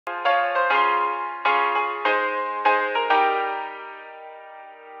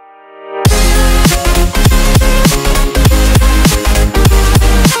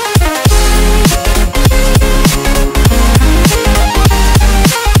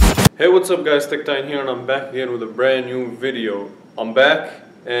Hey, what's up guys, TechTine here, and I'm back again with a brand new video. I'm back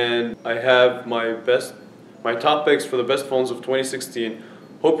and I have my top picks for the best phones of 2016.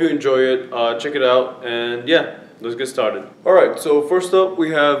 Hope you enjoy it, check it out, and yeah, let's get started. Alright, so first up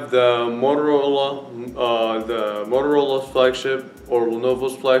we have the Motorola's flagship, or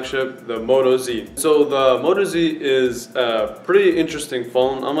Lenovo's flagship, the Moto Z. So the Moto Z is a pretty interesting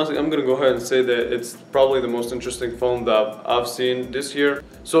phone. I'm gonna go ahead and say that it's probably the most interesting phone that I've seen this year.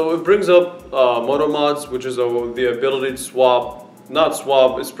 So it brings up Moto Mods, which is the ability to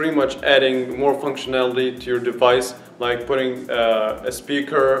it's pretty much adding more functionality to your device, like putting a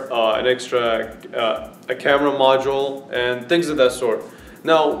speaker, an extra a camera module, and things of that sort.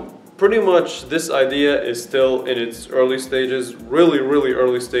 Now, pretty much this idea is still in its early stages, really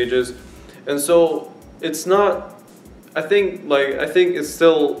early stages, and so it's not. I think it's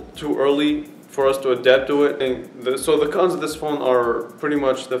still too early for us to adapt to it. And so the cons of this phone are pretty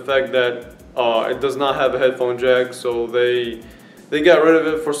much the fact that it does not have a headphone jack, so they got rid of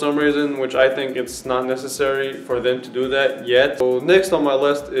it for some reason, which I think it's not necessary for them to do that yet. So next on my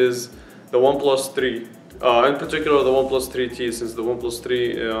list is the OnePlus 3. In particular, the OnePlus 3T, since the OnePlus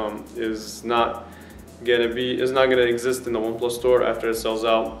 3 is not gonna exist in the OnePlus store after it sells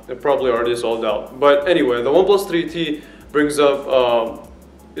out. It probably already sold out. But anyway, the OnePlus 3T brings up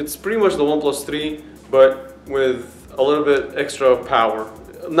it's pretty much the OnePlus 3, but with a little bit extra power,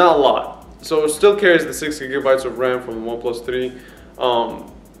 not a lot. So it still carries the 6 GB of RAM from the OnePlus 3.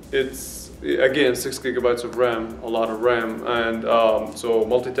 It's again 6 GB of RAM, a lot of RAM, and so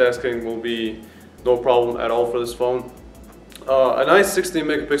multitasking will be no problem at all for this phone. A nice 16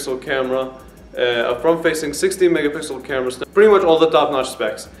 megapixel camera, a front-facing 16 megapixel camera, pretty much all the top-notch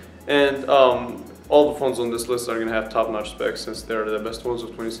specs, and all the phones on this list are gonna have top-notch specs since they're the best ones of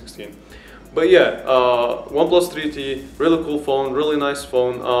 2016. But yeah, OnePlus 3T, really cool phone, really nice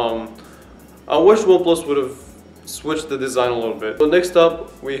phone. I wish OnePlus would have switched the design a little bit. So next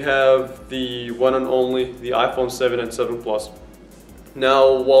up, we have the one and only, the iPhone 7 and 7 Plus.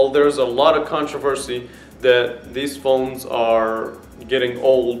 Now, while there's a lot of controversy that these phones are getting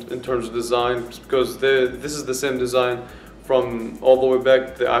old in terms of design, because this is the same design from all the way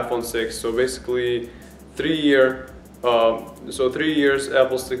back to the iPhone 6. So basically, 3 years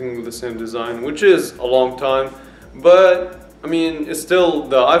Apple's sticking with the same design, which is a long time, but I mean, it's still,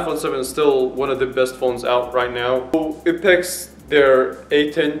 the iPhone 7 is still one of the best phones out right now. So it picks their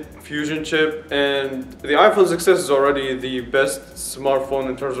A10 Fusion chip, and the iPhone 6s is already the best smartphone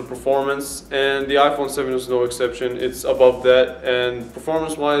in terms of performance, and the iPhone 7 is no exception. It's above that, and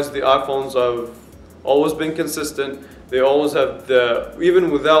performance-wise, the iPhones have always been consistent. They always have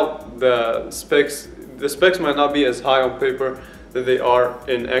even without the specs might not be as high on paper that they are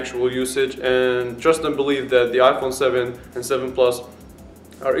in actual usage, and trust and believe that the iPhone 7 and 7 Plus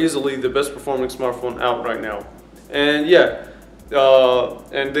are easily the best performing smartphone out right now. And yeah,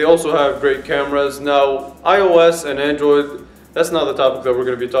 and they also have great cameras. Now, iOS and Android, that's not the topic that we're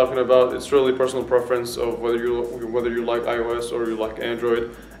going to be talking about. It's really personal preference of whether you like iOS or you like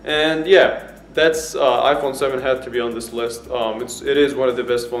Android. And yeah, that's iPhone 7 had to be on this list. It is one of the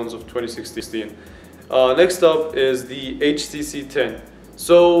best phones of 2016. Next up is the HTC 10.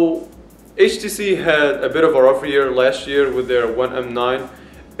 So HTC had a bit of a rough year last year with their One M9.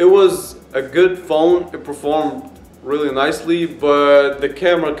 It was a good phone. It performed really nicely, but the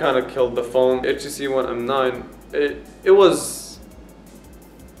camera kind of killed the phone. HTC One M9, it was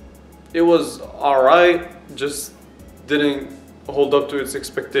alright, just didn't hold up to its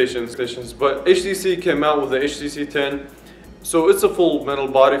expectations. But HTC came out with the HTC 10. So it's a full metal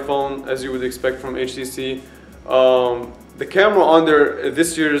body phone, as you would expect from HTC. The camera on there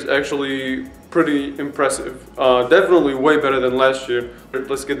this year is actually pretty impressive. Definitely way better than last year.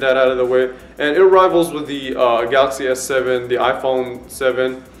 Let's get that out of the way. And it rivals with the Galaxy S7, the iPhone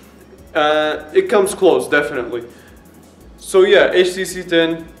 7. It comes close, definitely. So yeah, HTC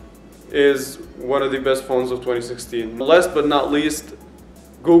 10 is one of the best phones of 2016. Last but not least,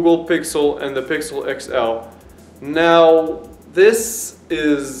 Google Pixel and the Pixel XL. Now, this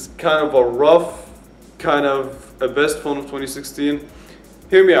is kind of a rough, kind of a best phone of 2016.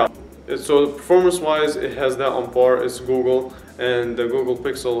 Hear me out. So performance-wise, it has that on par. It's Google, and the Google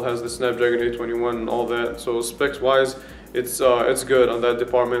Pixel has the Snapdragon 821 and all that. So specs-wise, it's good on that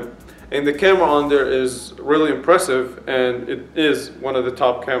department. And the camera on there is really impressive, and it is one of the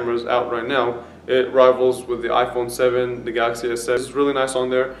top cameras out right now. It rivals with the iPhone 7, the Galaxy S7. It's really nice on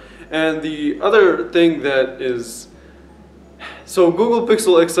there. And the other thing that is, so Google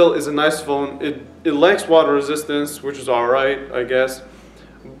Pixel XL is a nice phone. It lacks water resistance, which is alright, I guess.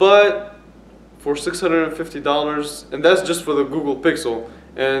 But for $650, and that's just for the Google Pixel.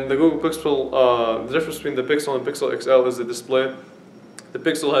 And the Google Pixel, the difference between the Pixel and Pixel XL is the display. The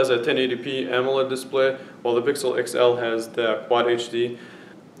Pixel has a 1080p AMOLED display, while the Pixel XL has the Quad HD.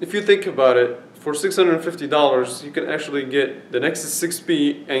 If you think about it, for $650, you can actually get the Nexus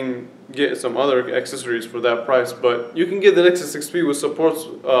 6P and get some other accessories for that price. But you can get the Nexus 6P, which supports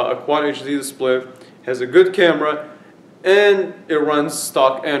a Quad HD display, has a good camera, and it runs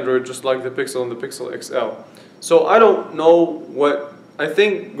stock Android just like the Pixel and the Pixel XL. So I don't know what, I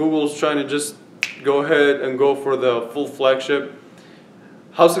think Google's trying to just go ahead and go for the full flagship.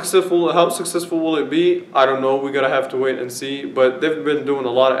 How successful will it be? I don't know. We gotta have to wait and see. But they've been doing a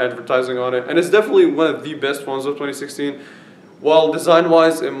lot of advertising on it, and it's definitely one of the best phones of 2016. While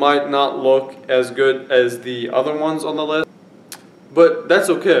design-wise, it might not look as good as the other ones on the list, but that's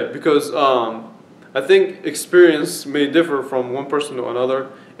okay because I think experience may differ from one person to another.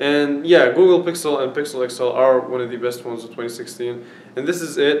 And yeah, Google Pixel and Pixel XL are one of the best phones of 2016. And this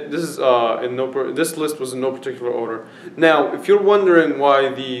is it. This is this list was in no particular order. Now, if you're wondering why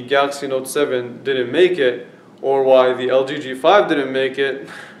the Galaxy Note 7 didn't make it, or why the LG G5 didn't make it,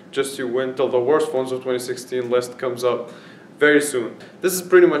 just you wait until the worst phones of 2016 list comes up very soon. This is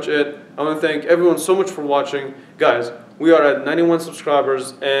pretty much it. I want to thank everyone so much for watching. Guys, we are at 91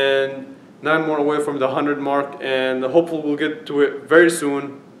 subscribers and 9 more away from the 100 mark, and hopefully we'll get to it very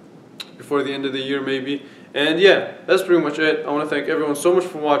soon, before the end of the year maybe. And yeah, that's pretty much it. I want to thank everyone so much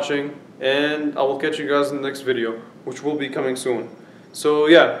for watching, and I will catch you guys in the next video, which will be coming soon. So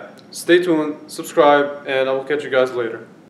yeah, stay tuned, subscribe, and I will catch you guys later.